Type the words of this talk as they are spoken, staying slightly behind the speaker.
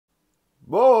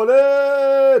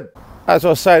Morning! As I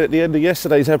was saying at the end of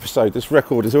yesterday's episode, this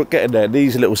record is getting there,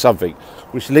 needs a little something,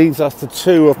 which leads us to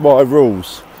two of my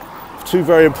rules. Two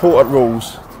very important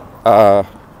rules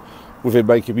within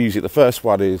making music. The first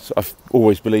one is, I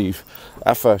always believe,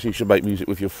 at first you should make music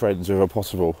with your friends wherever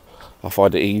possible. I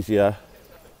find it easier.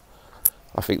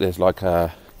 I think there's like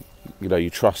a, you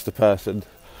trust the person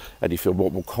and you feel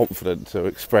more confident to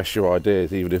express your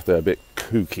ideas, even if they're a bit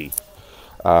kooky.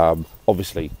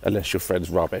 Obviously, unless your friend's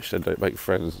rubbish, then don't make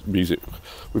music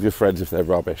with your friends if they're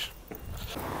rubbish.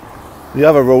 The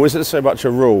other rule isn't so much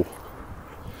a rule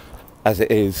as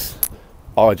it is,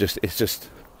 it's just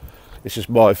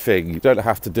my thing. You don't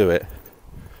have to do it.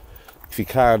 If you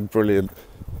can, brilliant.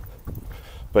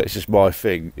 But it's just my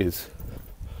thing.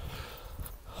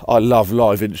 I love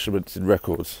live instruments in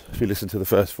records. If you listen to the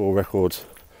first 4 records,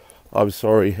 I'm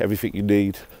sorry, everything you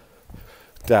need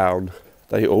down,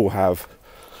 they all have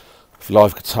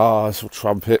live guitars or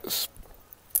trumpets,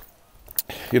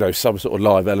 some sort of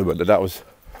live element, and that was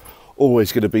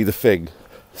always going to be the thing.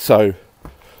 So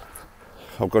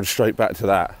I've gone straight back to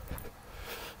that.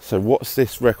 So what's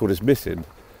this record is missing?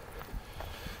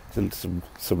 Some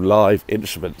live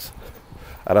instruments,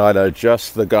 and I know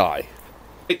just the guy.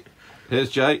 Here's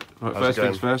Jay. Right, first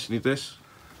things first, you need this.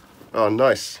 Oh,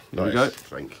 nice. Here we go.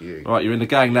 Thank you. Right, you're in the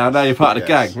gang now. Now you're part of the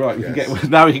gang. Right,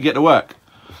 now we can get to work.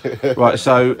 Right,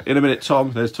 so in a minute,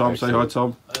 Tom. There's Tom. Excellent. Say hi,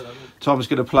 Tom. Hello. Tom's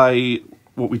going to play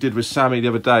what we did with Sammy the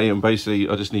other day, and basically,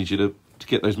 I just need you to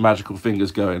get those magical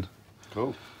fingers going.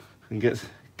 Cool. And get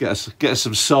us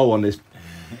some soul on this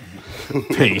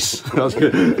piece. I was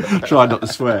going to try not to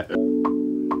swear.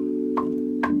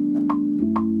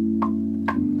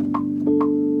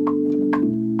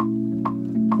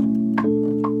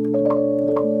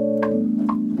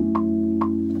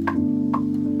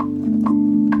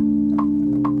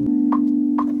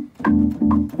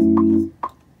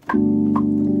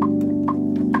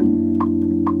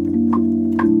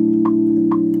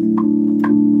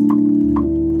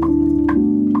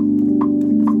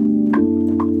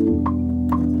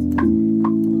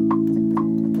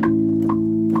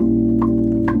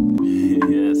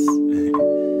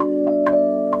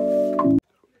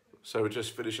 So we're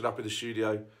just finishing up in the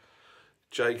studio.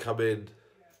 Jay come in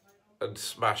and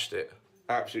smashed it.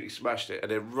 Absolutely smashed it.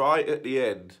 And then right at the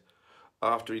end,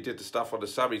 after he did the stuff on the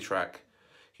Sammy track,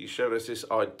 he showed us this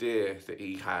idea that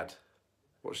he had.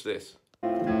 Watch this. Yeah.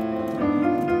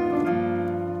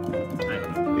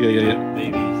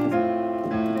 Babies.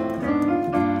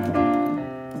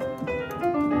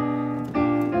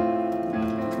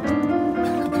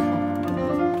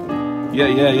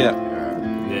 Yeah.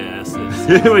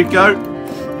 Here we go.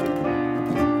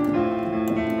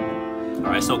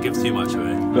 Alright, let's not give too much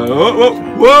away. No,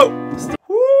 whoa!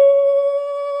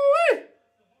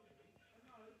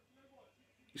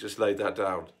 You just laid that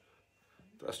down.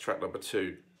 That's track number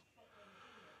 2.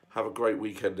 Have a great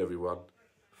weekend, everyone.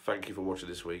 Thank you for watching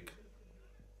this week.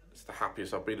 It's the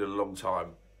happiest I've been in a long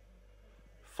time.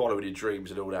 Following your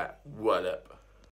dreams and all that. What up?